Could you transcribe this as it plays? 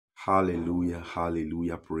Hallelujah,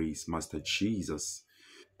 hallelujah. Praise Master Jesus.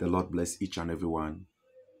 The Lord bless each and every one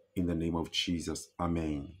in the name of Jesus.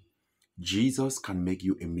 Amen. Jesus can make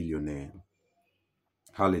you a millionaire.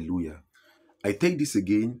 Hallelujah. I take this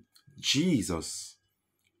again. Jesus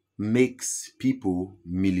makes people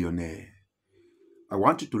millionaire. I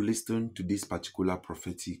want you to listen to this particular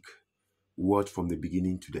prophetic word from the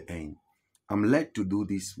beginning to the end. I'm led to do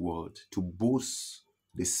this word to boost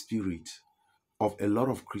the spirit of a lot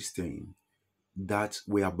of Christians that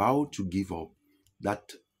were about to give up,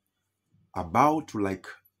 that about to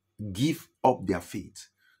give up their faith.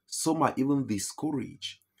 Some are even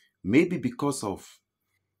discouraged, maybe because of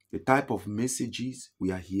the type of messages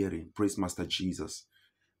we are hearing. Praise Master Jesus.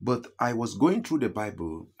 But I was going through the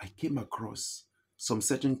Bible, I came across some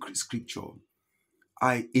certain scripture.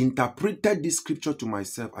 I interpreted this scripture to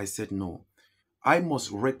myself. I said, no, I must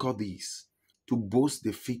record this to boast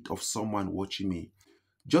the faith of someone watching me.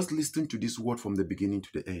 Just listen to this word from the beginning to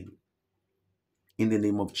the end. In the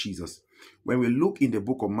name of Jesus. When we look in the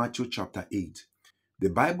book of Matthew chapter 8, the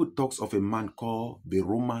Bible talks of a man called the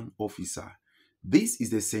Roman officer. This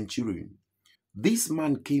is the centurion. This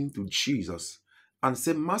man came to Jesus and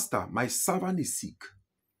said, Master, my servant is sick.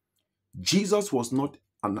 Jesus was not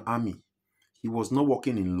an army. He was not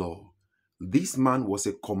working in law. This man was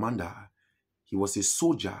a commander. He was a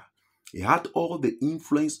soldier. He had all the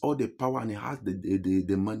influence, all the power, and he had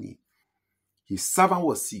the money. His servant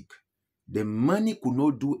was sick. The money could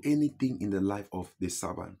not do anything in the life of the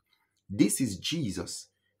servant. This is Jesus.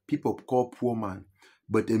 People call poor man,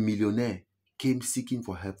 but a millionaire came seeking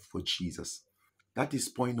for help for Jesus. That is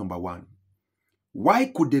point number one.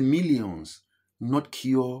 Why could the millions not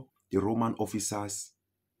cure the Roman officer's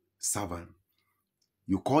servant?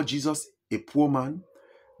 You call Jesus a poor man?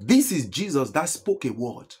 This is Jesus that spoke a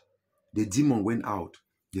word. The demon went out.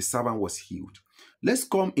 The servant was healed. Let's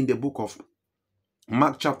come in the book of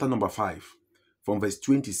Mark chapter number 5 from verse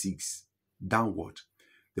 26 downward.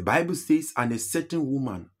 The Bible says, and a certain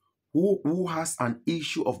woman who has an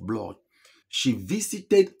issue of blood, she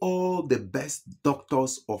visited all the best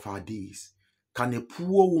doctors of her days. Can a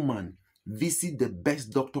poor woman visit the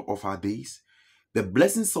best doctor of her days? The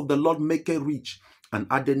blessings of the Lord make her rich and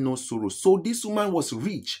added no sorrow. So this woman was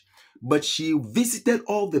rich, but she visited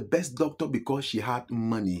all the best doctor because she had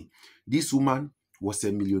money. This woman was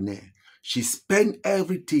a millionaire. She spent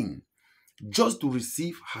everything just to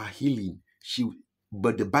receive her healing.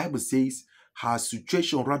 But the Bible says her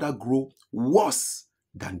situation rather grew worse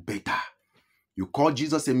than better. You call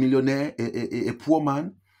Jesus a millionaire, a poor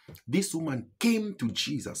man? This woman came to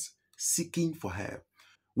Jesus seeking for help.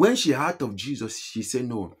 When she heard of Jesus, she said,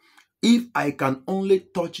 no, if I can only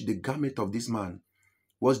touch the garment of this man.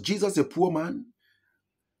 Was Jesus a poor man?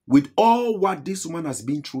 With all what this woman has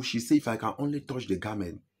been through, she said, if I can only touch the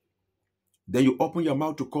garment. Then you open your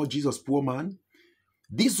mouth to call Jesus poor man?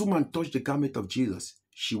 This woman touched the garment of Jesus.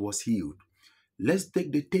 She was healed. Let's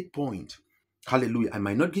take the third point. Hallelujah. I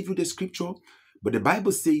might not give you the scripture, but the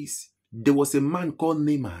Bible says there was a man called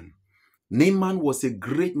Naaman. Naaman was a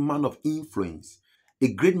great man of influence,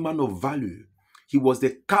 a great man of value. He was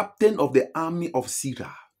the captain of the army of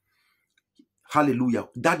Syria. Hallelujah.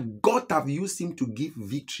 That God have used him to give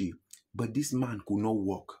victory, but this man could not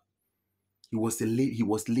walk. He was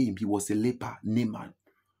lame. He was a leper, Naaman.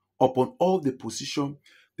 Upon all the position,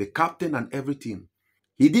 the captain and everything,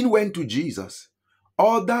 he didn't went to Jesus.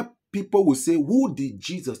 Other people will say, who did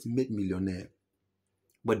Jesus make millionaire?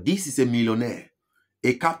 But this is a millionaire,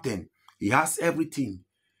 a captain. He has everything.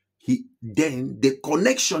 Then the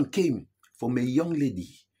connection came from a young lady.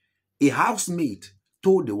 A housemaid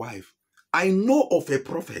told the wife, I know of a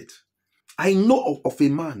prophet. I know of a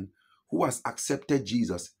man who has accepted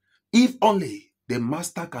Jesus. If only the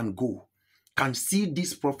master can go, can see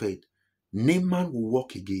this prophet, Naaman will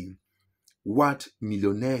walk again. What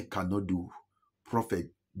millionaire cannot do,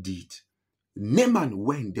 prophet did. Naaman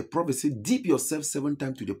went. The prophet said, dip yourself 7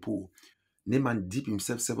 times to the pool. Naaman dipped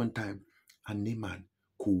himself 7 times, and Naaman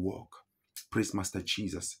could walk. Praise Master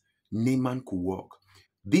Jesus. Naaman could walk.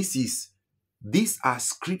 These are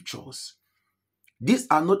scriptures. These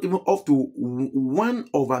are not even up to 1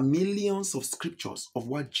 over millions of scriptures of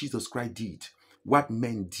what Jesus Christ did, what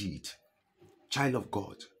men did. Child of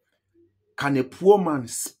God, can a poor man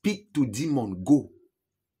speak to demon, go,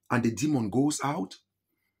 and the demon goes out?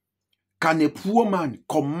 Can a poor man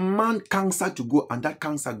command cancer to go and that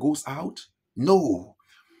cancer goes out? No.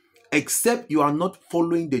 Except you are not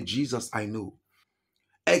following the Jesus I know.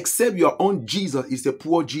 Except your own Jesus is a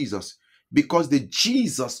poor Jesus. Because the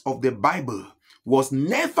Jesus of the Bible was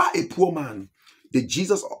never a poor man. The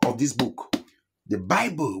Jesus of this book The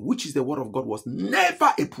Bible, which is the word of God, was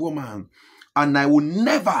never a poor man. And I will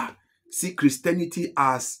never see Christianity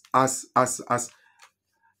as an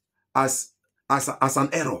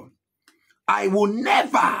error. I will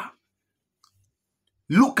never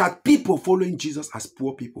look at people following Jesus as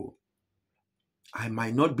poor people. I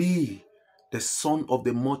might not be the son of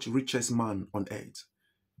the much richest man on earth,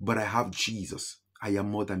 but I have Jesus. I am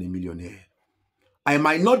more than a millionaire. I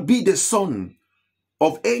might not be the son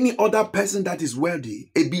of any other person that is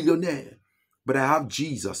wealthy, a billionaire, but I have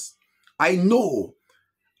Jesus. I know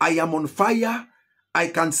I am on fire. I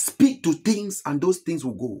can speak to things and those things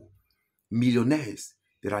will go. Millionaires,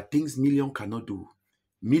 there are things millions cannot do.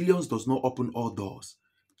 Millions does not open all doors.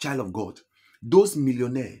 Child of God, those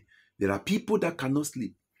millionaires, there are people that cannot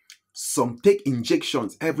sleep. Some take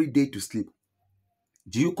injections every day to sleep.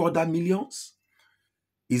 Do you call that millions?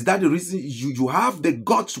 Is that the reason you have the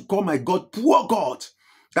guts to call my God poor God?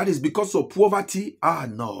 That is because of poverty?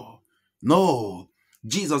 No. No.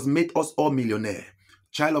 Jesus made us all millionaire.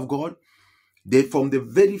 Child of God, from the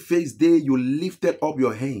very first day you lifted up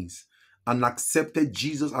your hands and accepted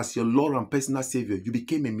Jesus as your Lord and personal Savior, you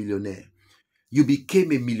became a millionaire. You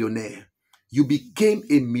became a millionaire. You became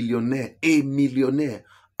a millionaire. A millionaire.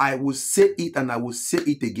 I will say it and I will say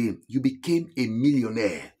it again. You became a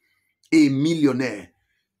millionaire. A millionaire.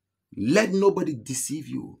 Let nobody deceive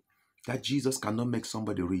you that Jesus cannot make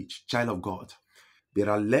somebody rich. Child of God, there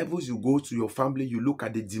are levels you go to your family, you look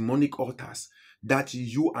at the demonic altars that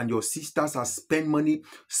you and your sisters have spent money.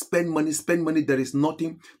 There is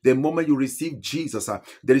nothing. The moment you receive Jesus,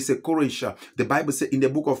 there is a courage. The Bible says in the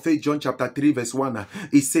book of Faith, John chapter 3 verse 1,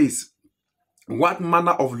 it says, what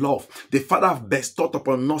manner of love the Father have bestowed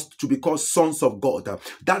upon us to be called sons of God.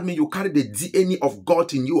 That means you carry the DNA of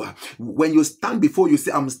God in you. When you stand before you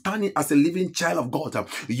say, I'm standing as a living child of God.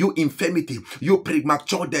 You infirmity, you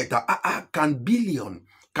premature death. Can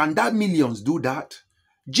that millions do that?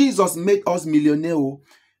 Jesus made us millionaire.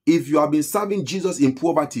 If you have been serving Jesus in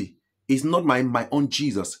poverty, it's not my own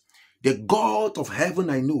Jesus. The God of heaven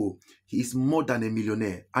I know, he is more than a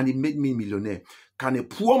millionaire and he made me millionaire. Can a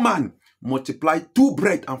poor man multiply 2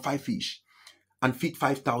 bread and 5 fish and feed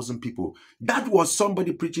 5,000 people? That was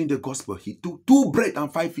somebody preaching the gospel. He took 2 bread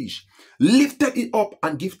and 5 fish, lifted it up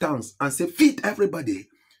and give thanks and said, feed everybody.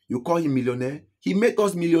 You call him millionaire? He made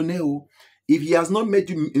us millionaire. If he has not made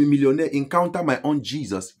you a millionaire, encounter my own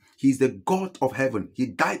Jesus. He is the God of heaven. He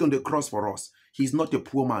died on the cross for us. He's not a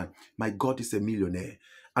poor man. My God is a millionaire.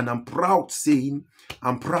 And I'm proud saying,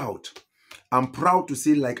 I'm proud to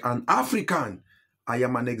say, like an African, I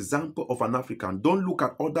am an example of an African. Don't look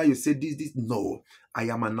at other, you say this. No, I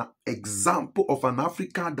am an example of an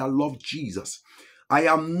African that loves Jesus. I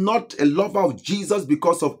am not a lover of Jesus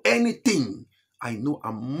because of anything. I know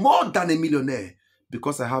I'm more than a millionaire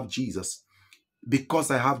because I have Jesus. Because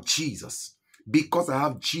I have Jesus. Because I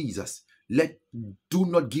have Jesus. Do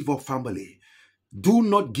not give up, family. Do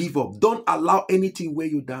not give up. Don't allow anything weigh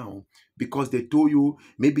you down because they told you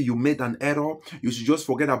maybe you made an error. You should just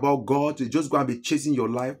forget about God. You just go and be chasing your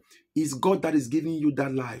life. It's God that is giving you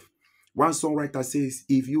that life. One songwriter says,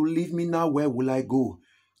 if you leave me now, where will I go?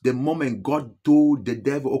 The moment God told the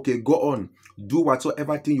devil, okay, go on, do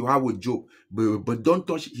whatsoever thing you have with Job, but don't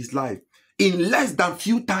touch his life. In less than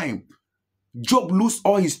few time, Job lose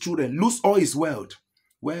all his children, lose all his wealth.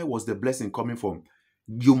 Where was the blessing coming from?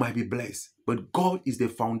 You might be blessed, but God is the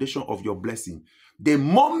foundation of your blessing. The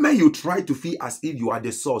moment you try to feel as if you are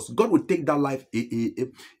the source, God will take that life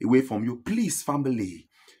away from you. Please, family,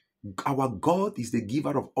 our God is the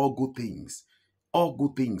giver of all good things. All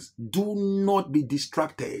good things. Do not be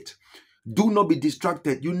distracted. Do not be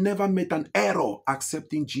distracted. You never made an error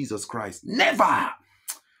accepting Jesus Christ. Never.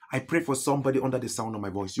 I pray for somebody under the sound of my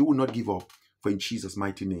voice. You will not give up. For in Jesus'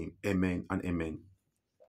 mighty name, amen and amen.